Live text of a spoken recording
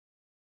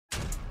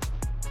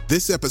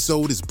This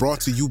episode is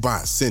brought to you by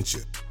Essentia.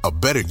 A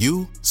better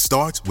you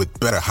starts with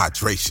better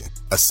hydration.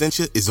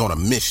 Essentia is on a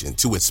mission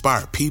to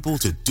inspire people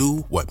to do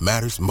what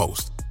matters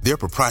most. Their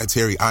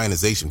proprietary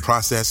ionization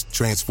process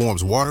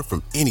transforms water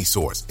from any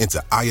source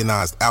into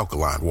ionized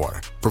alkaline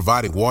water,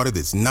 providing water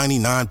that's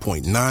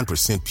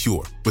 99.9%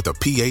 pure with a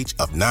pH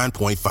of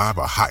 9.5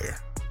 or higher.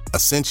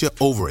 Essentia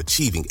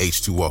overachieving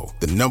H2O,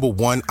 the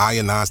 #1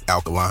 ionized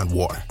alkaline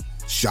water.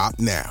 Shop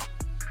now.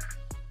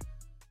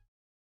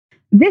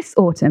 This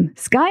autumn,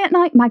 Sky at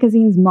Night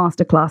magazine's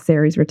Masterclass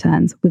series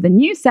returns with a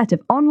new set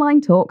of online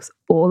talks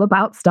all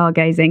about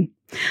stargazing.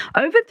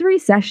 Over 3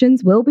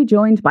 sessions, we'll be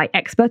joined by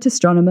expert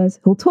astronomers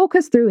who'll talk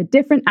us through a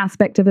different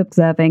aspect of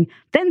observing,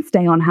 then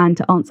stay on hand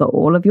to answer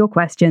all of your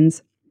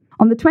questions.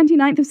 On the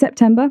 29th of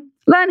September,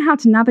 learn how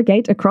to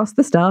navigate across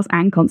the stars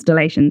and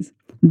constellations.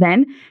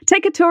 Then,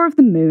 take a tour of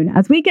the moon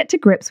as we get to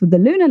grips with the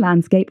lunar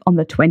landscape on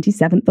the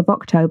 27th of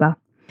October.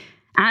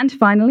 And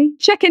finally,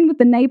 check in with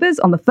the neighbours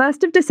on the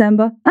 1st of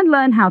December and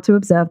learn how to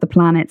observe the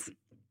planets.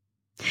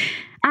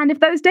 And if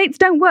those dates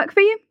don't work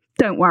for you,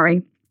 don't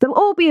worry. They'll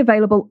all be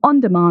available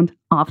on demand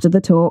after the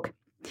talk.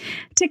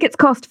 Tickets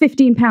cost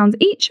 £15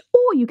 each,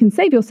 or you can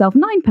save yourself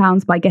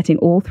 £9 by getting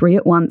all 3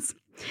 at once.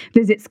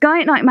 Visit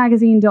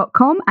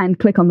skyatnightmagazine.com and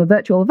click on the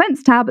virtual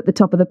events tab at the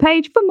top of the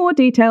page for more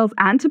details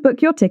and to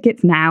book your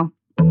tickets now.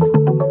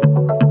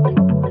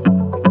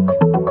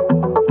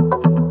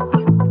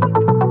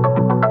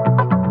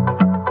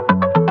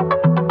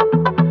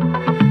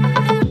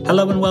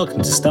 Hello and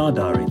welcome to Star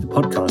Diary, the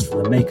podcast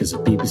from the makers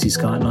of BBC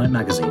Sky at Night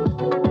magazine.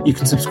 You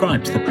can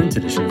subscribe to the print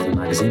edition of the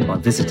magazine by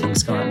visiting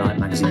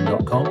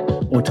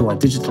skyatnightmagazine.com or to our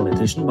digital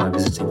edition by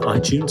visiting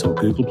iTunes or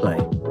Google Play.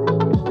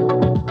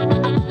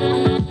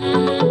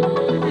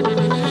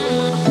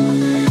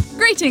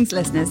 Greetings,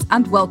 listeners,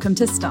 and welcome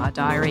to Star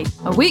Diary,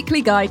 a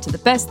weekly guide to the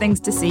best things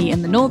to see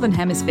in the Northern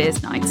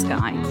Hemisphere's night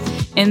sky.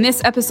 In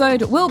this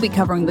episode, we'll be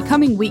covering the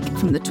coming week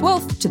from the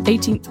 12th to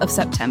 18th of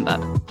September.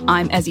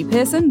 I'm Ezzy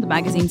Pearson, the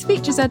magazine's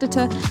features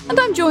editor, and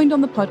I'm joined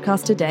on the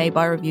podcast today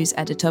by reviews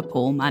editor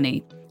Paul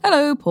Money.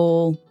 Hello,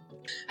 Paul.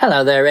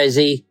 Hello there,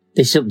 Ezzy.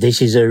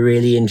 This is a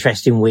really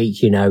interesting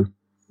week, you know.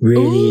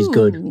 Really is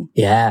good.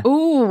 Yeah.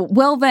 Ooh,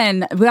 well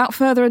then, without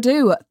further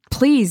ado,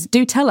 please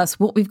do tell us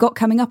what we've got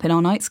coming up in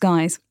our night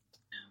skies.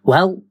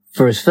 Well,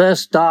 for his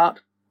first start,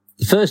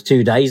 the first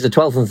 2 days, the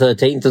 12th and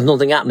 13th, there's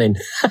nothing happening.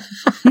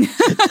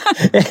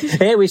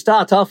 Here we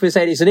start off with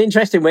saying it's an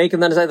interesting week,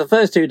 and then I say the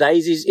first 2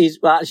 days is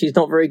actually it's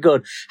not very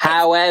good.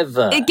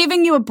 However, it's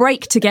giving you a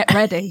break to get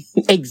ready.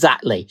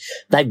 Exactly.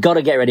 They've got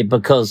to get ready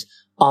because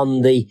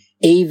on the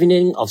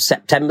evening of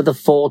September the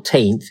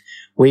 14th,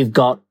 we've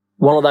got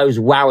one of those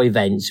wow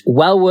events,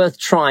 well worth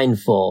trying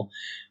for.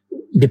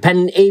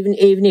 Even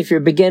if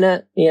you're a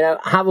beginner, you know,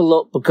 have a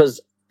look because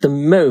the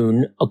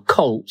moon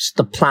occults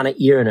the planet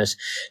Uranus.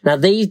 Now,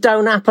 these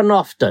don't happen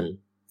often.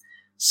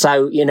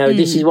 So, you know,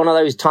 this is one of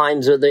those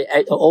times where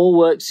it all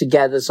works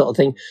together sort of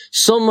thing.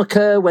 Some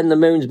occur when the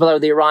moon's below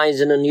the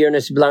horizon and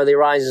Uranus is below the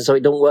horizon, so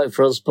it don't work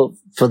for us. But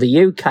for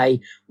the UK,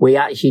 we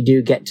actually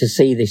do get to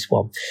see this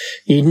one.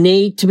 You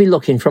need to be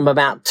looking from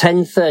about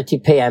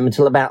 10:30 p.m.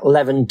 until about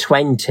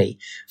 11:20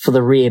 for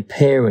the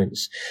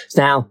reappearance.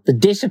 Now, the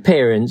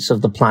disappearance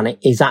of the planet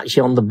is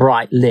actually on the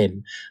bright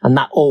limb, and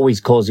that always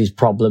causes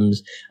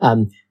problems.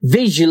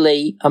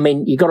 Visually, I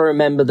mean, you've got to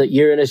remember that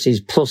Uranus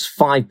is plus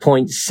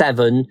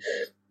 5.7.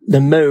 The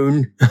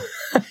moon,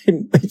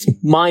 it's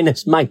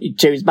minus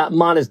magnitude, it's about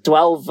minus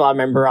 12, if I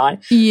remember right.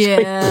 Yeah.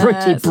 So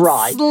it's pretty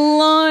bright.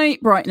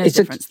 Slight brightness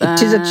difference there.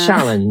 It is a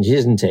challenge,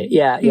 isn't it?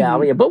 Yeah. I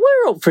mean, but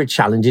we're up for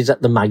challenges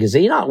at the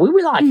magazine, aren't we?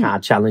 We like our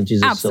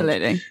challenges.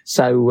 Absolutely.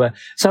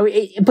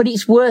 But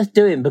it's worth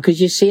doing because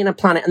you're seeing a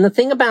planet. And the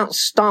thing about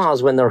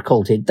stars when they're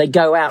occulted, they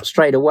go out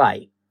straight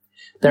away.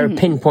 They're a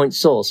pinpoint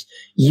source.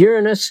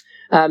 Uranus,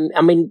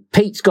 I mean,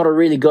 Pete's got a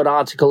really good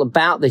article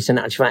about this in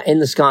actual fact in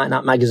the Sky at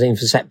Night magazine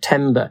for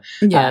September.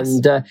 Yes.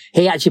 And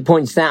he actually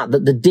points out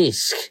that the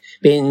disk,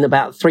 being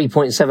about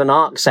 3.7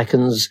 arc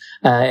seconds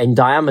in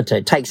diameter,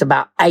 it takes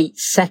about 8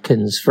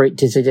 seconds for it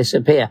to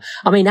disappear.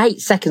 I mean, 8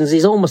 seconds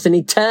is almost an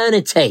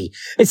eternity.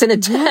 It's an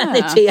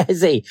eternity,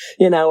 Ezzy.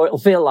 You know, it'll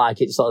feel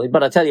like it's something.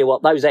 But I tell you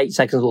what, those 8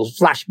 seconds will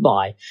flash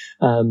by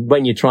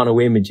when you're trying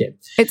to image it.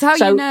 It's how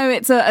you know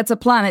it's a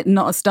planet,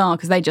 not a star,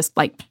 because they just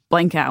like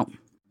blank out.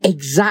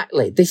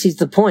 Exactly. This is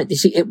the point.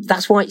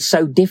 That's why it's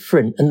so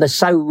different and they're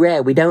so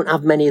rare. We don't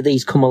have many of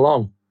these come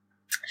along.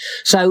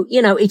 So,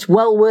 you know, it's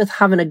well worth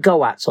having a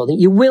go at something.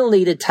 You will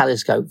need a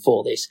telescope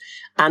for this.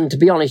 And to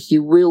be honest,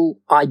 you will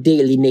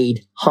ideally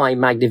need high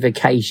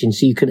magnification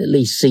so you can at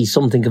least see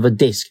something of a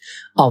disk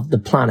of the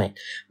planet.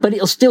 But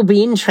it'll still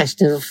be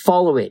interesting to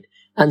follow it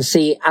and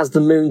see as the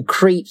moon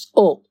creeps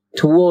up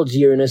towards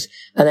Uranus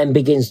and then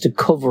begins to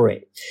cover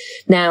it.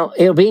 Now,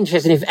 it'll be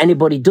interesting if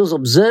anybody does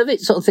observe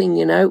it, sort of thing,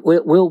 you know.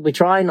 We'll be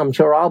trying. I'm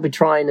sure I'll be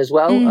trying as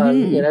well,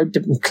 you know,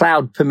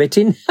 cloud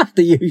permitting,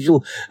 the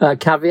usual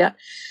caveat.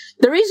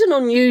 There is an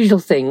unusual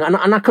thing, and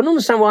I can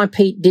understand why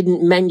Pete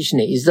didn't mention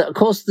it, is that, of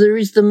course, there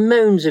is the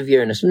moons of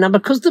Uranus. Now,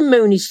 because the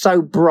moon is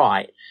so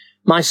bright,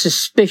 my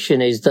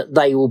suspicion is that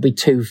they will be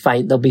too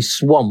faint. They'll be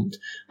swamped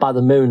by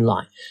the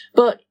moonlight.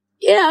 But,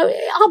 you know,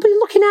 I'll be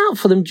looking out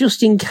for them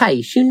just in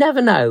case. You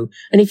never know.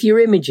 And if you're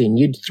imaging,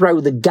 you'd throw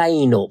the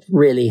gain up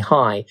really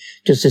high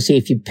just to see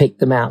if you pick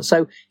them out.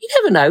 So you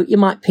never know. You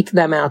might pick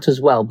them out as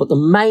well. But the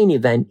main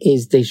event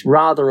is this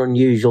rather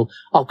unusual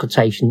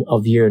occultation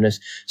of Uranus.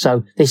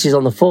 So this is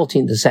on the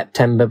 14th of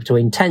September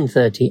between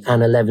 10:30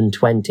 and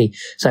 11:20.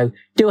 So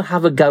do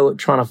have a go at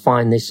trying to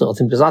find this sort of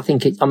thing, because I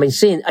think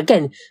seeing,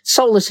 again,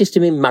 solar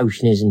system in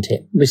motion, isn't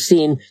it? We're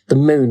seeing the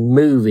moon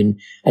moving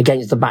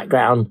against the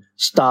background,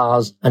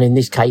 stars, and in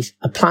this case,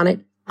 a planet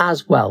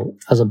as well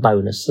as a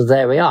bonus. So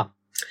there we are.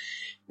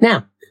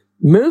 Now,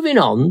 moving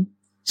on,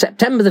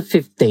 September the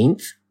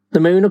 15th,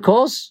 the moon, of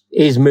course,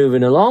 is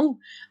moving along.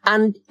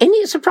 And isn't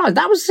it a surprise?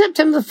 That was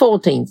September the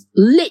 14th.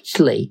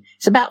 Literally,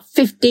 it's about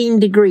 15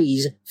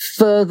 degrees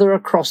further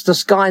across the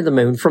sky, the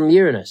moon, from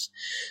Uranus.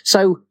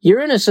 So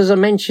Uranus, as I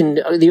mentioned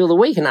the other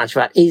week in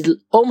actual fact, is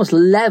almost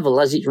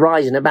level as it's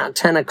rising about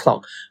 10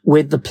 o'clock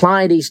with the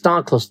Pleiades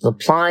star cluster. The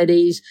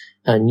Pleiades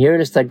and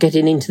Uranus, they're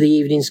getting into the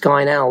evening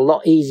sky now, a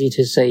lot easier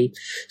to see.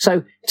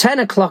 So 10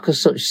 o'clock as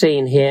such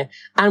seen here.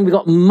 And we've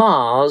got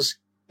Mars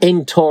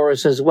in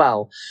Taurus as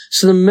well.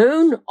 So the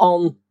moon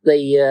on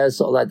the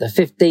sort of like the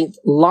 15th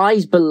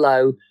lies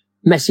below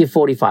Messier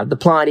 45, the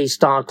Pleiades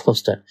star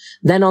cluster.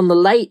 Then on the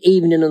late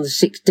evening on the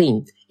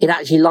 16th, it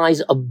actually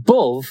lies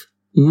above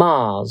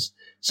Mars.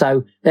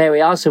 So there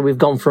we are. So we've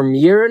gone from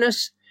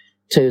Uranus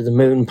to the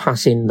moon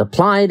passing the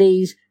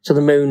Pleiades to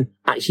the moon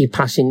actually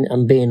passing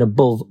and being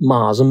above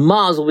Mars. And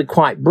Mars will be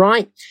quite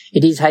bright.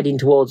 It is heading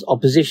towards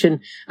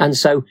opposition. And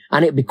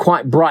it'll be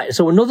quite bright.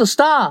 So another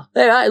star.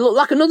 There, it looked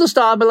like another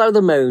star below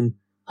the moon.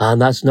 And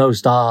that's no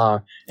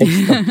star.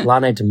 It's the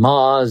planet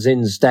Mars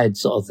instead,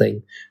 sort of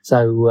thing.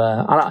 So,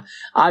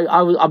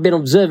 I've been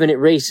observing it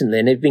recently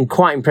and it's been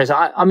quite impressive.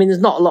 I mean,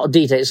 there's not a lot of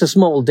detail. It's a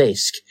small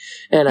disk,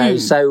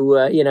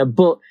 you know,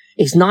 but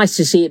it's nice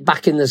to see it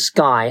back in the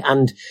sky.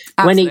 And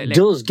when it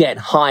does get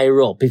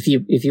higher up, if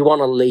you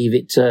want to leave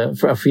it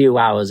for a few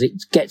hours, it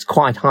gets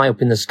quite high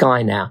up in the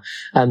sky now.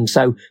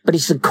 But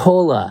it's the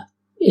color,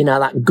 you know,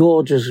 that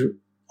gorgeous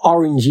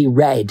orangey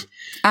red.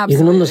 Absolutely. You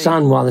can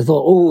understand why they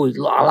thought,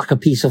 like a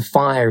piece of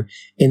fire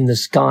in the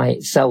sky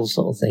itself,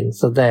 sort of thing.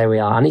 So there we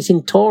are. And it's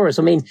in Taurus.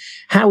 I mean,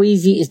 how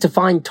easy it is to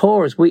find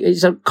Taurus.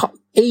 It's a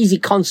easy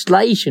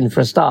constellation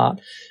for a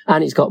start.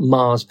 And it's got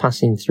Mars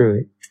passing through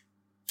it.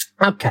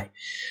 Okay.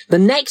 The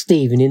next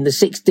evening, the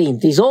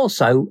 16th, is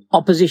also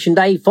opposition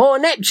day for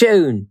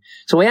Neptune.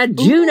 So we had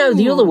Juno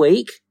the other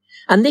week.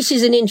 And this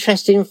is an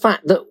interesting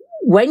fact that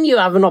when you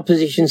have an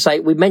opposition, say,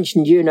 we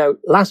mentioned Juno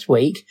last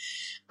week,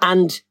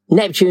 and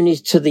Neptune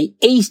is to the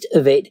east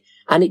of it,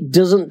 and it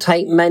doesn't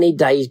take many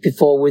days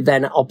before we're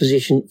then at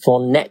opposition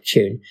for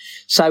Neptune.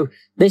 So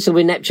this will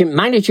be Neptune,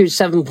 magnitude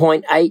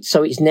 7.8,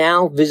 so it's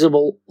now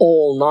visible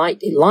all night.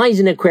 It lies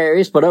in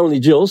Aquarius, but only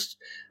just.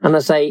 And I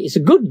say it's a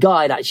good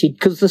guide, actually,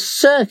 because the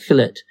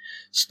circulate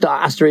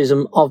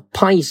asterism of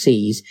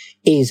Pisces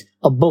is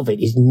above it,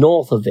 is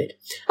north of it.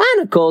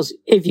 And, of course,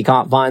 if you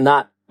can't find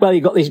that, well,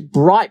 you've got this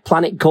bright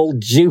planet called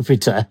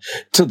Jupiter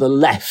to the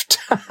left.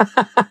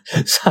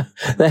 So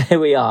there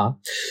we are.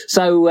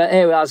 So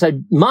here we are. So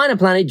minor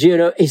planet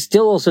Juno is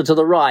still also to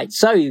the right.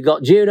 So you've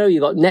got Juno,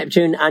 you've got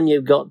Neptune, and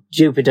you've got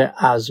Jupiter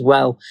as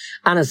well.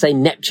 And I say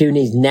Neptune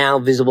is now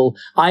visible.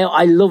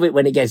 I love it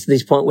when it gets to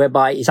this point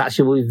whereby it's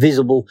actually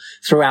visible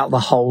throughout the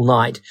whole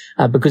night,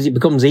 because it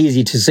becomes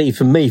easy to see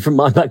for me from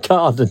my back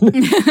garden.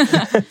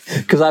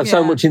 Because I have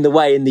so much in the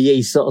way in the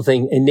east sort of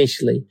thing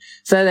initially.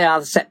 So they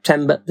are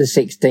September the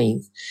 16th.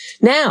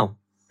 Now,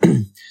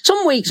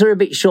 some weeks are a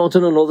bit shorter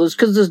than others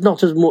because there's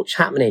not as much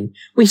happening.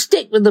 We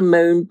stick with the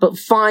moon, but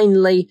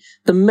finally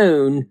the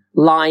moon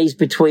lies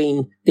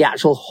between the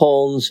actual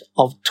horns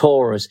of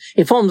Taurus.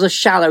 It forms a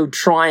shallow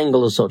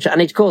triangle as such,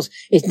 and of course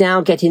it's now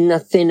getting a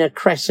thinner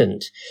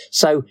crescent.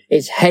 So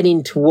it's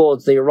heading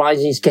towards the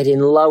horizon. It's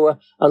getting lower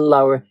and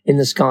lower in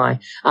the sky.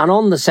 And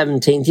on the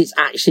 17th, it's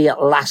actually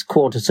at last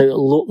quarter, so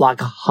it'll look like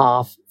a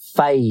half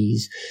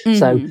phase.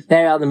 So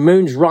there are the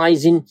moon's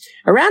rising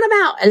around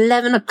about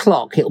 11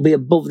 o'clock. It'll be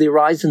above the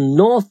horizon,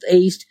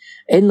 northeast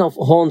in the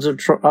horns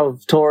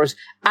of Taurus,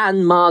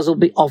 and Mars will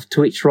be off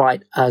to its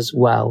right as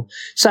well.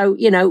 So,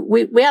 you know,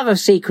 we have a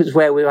sequence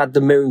where we've had the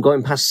moon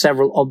going past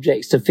several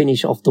objects to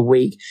finish off the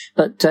week,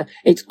 but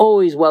it's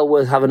always well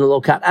worth having a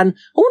look at. And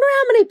I wonder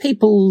how many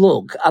people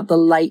look at the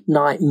late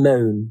night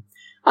moon.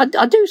 I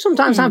do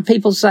sometimes have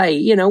people say,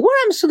 you know, what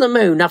happens to the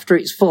moon after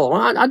it's full?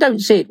 I don't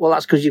see it. Well,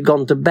 that's because you've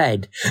gone to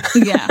bed.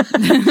 Yeah.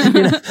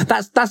 You know,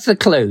 that's the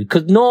clue,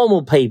 because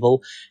normal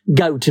people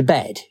go to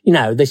bed. You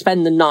know, they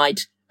spend the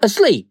night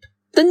asleep.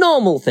 The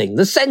normal thing,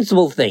 the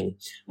sensible thing.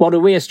 What do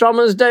we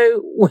astronomers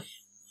do?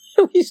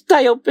 We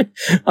stay up.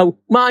 Oh,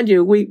 mind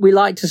you, we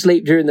like to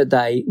sleep during the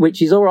day, which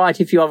is all right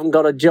if you haven't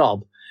got a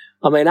job.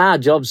 I mean, our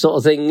job sort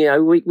of thing, you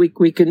know,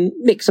 we can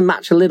mix and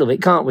match a little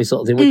bit, can't we,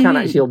 sort of thing? We can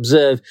actually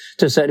observe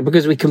to a certain,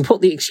 because we can put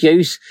the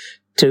excuse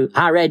to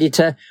our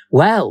editor,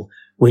 well,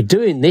 we're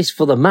doing this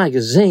for the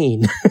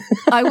magazine.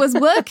 I was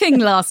working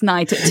last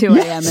night at 2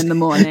 a.m. in the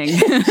morning.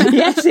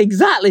 Yes,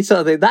 exactly.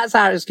 So that's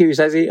our excuse,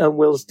 and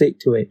we'll stick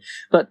to it.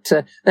 But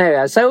there we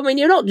are. So, I mean,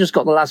 you've not just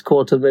got the last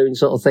quarter moon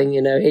sort of thing,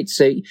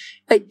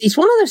 it's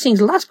one of those things,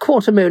 the last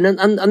quarter moon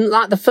and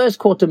like the first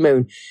quarter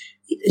moon,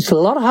 it's a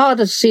lot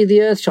harder to see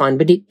the Earth shine,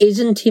 but it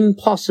isn't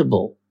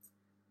impossible,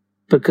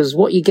 because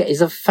what you get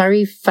is a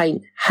very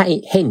faint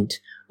hint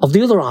of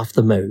the other half of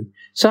the moon.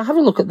 So have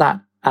a look at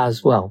that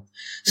as well.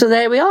 So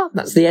there we are.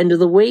 That's the end of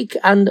the week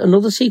and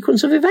another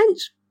sequence of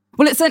events.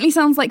 Well, it certainly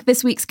sounds like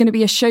this week's going to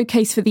be a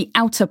showcase for the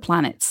outer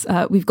planets.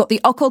 We've got the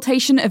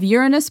occultation of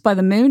Uranus by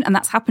the moon, and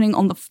that's happening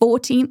on the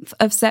 14th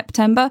of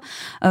September.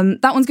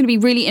 That one's going to be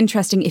really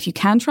interesting if you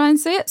can try and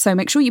see it. So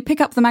make sure you pick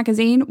up the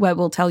magazine, where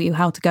we'll tell you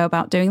how to go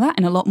about doing that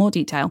in a lot more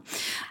detail.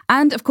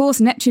 And of course,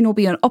 Neptune will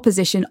be in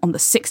opposition on the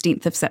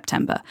 16th of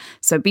September.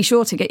 So be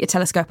sure to get your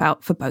telescope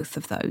out for both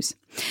of those.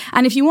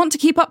 And if you want to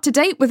keep up to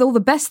date with all the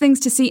best things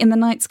to see in the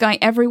night sky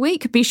every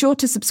week, be sure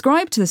to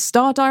subscribe to the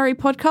Star Diary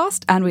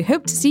podcast, and we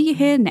hope to see you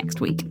here next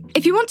week.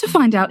 If you want to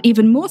find out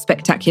even more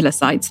spectacular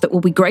sights that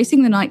will be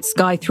gracing the night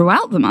sky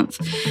throughout the month,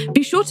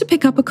 be sure to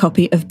pick up a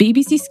copy of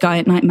BBC Sky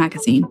at Night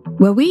magazine,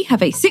 where we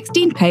have a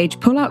 16-page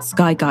pull-out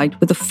sky guide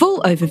with a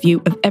full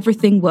overview of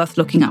everything worth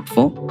looking up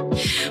for.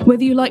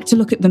 Whether you like to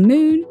look at the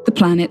moon, the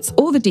planets,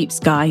 or the deep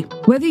sky,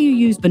 whether you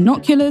use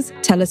binoculars,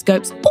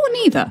 telescopes, or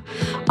neither,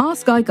 our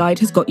sky guide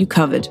has got you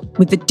covered,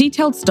 with the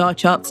detailed star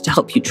charts to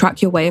help you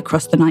track your way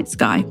across the night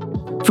sky.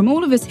 From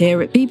all of us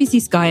here at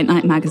BBC Sky at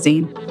Night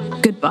magazine,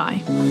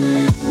 goodbye.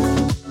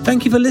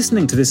 Thank you for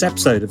listening to this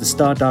episode of the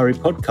Star Diary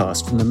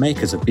podcast from the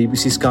makers of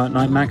BBC Sky at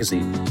Night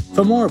magazine.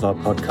 For more of our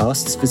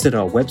podcasts, visit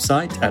our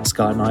website at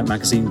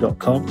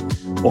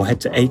skyatnightmagazine.com or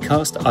head to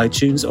Acast,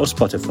 iTunes or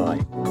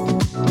Spotify.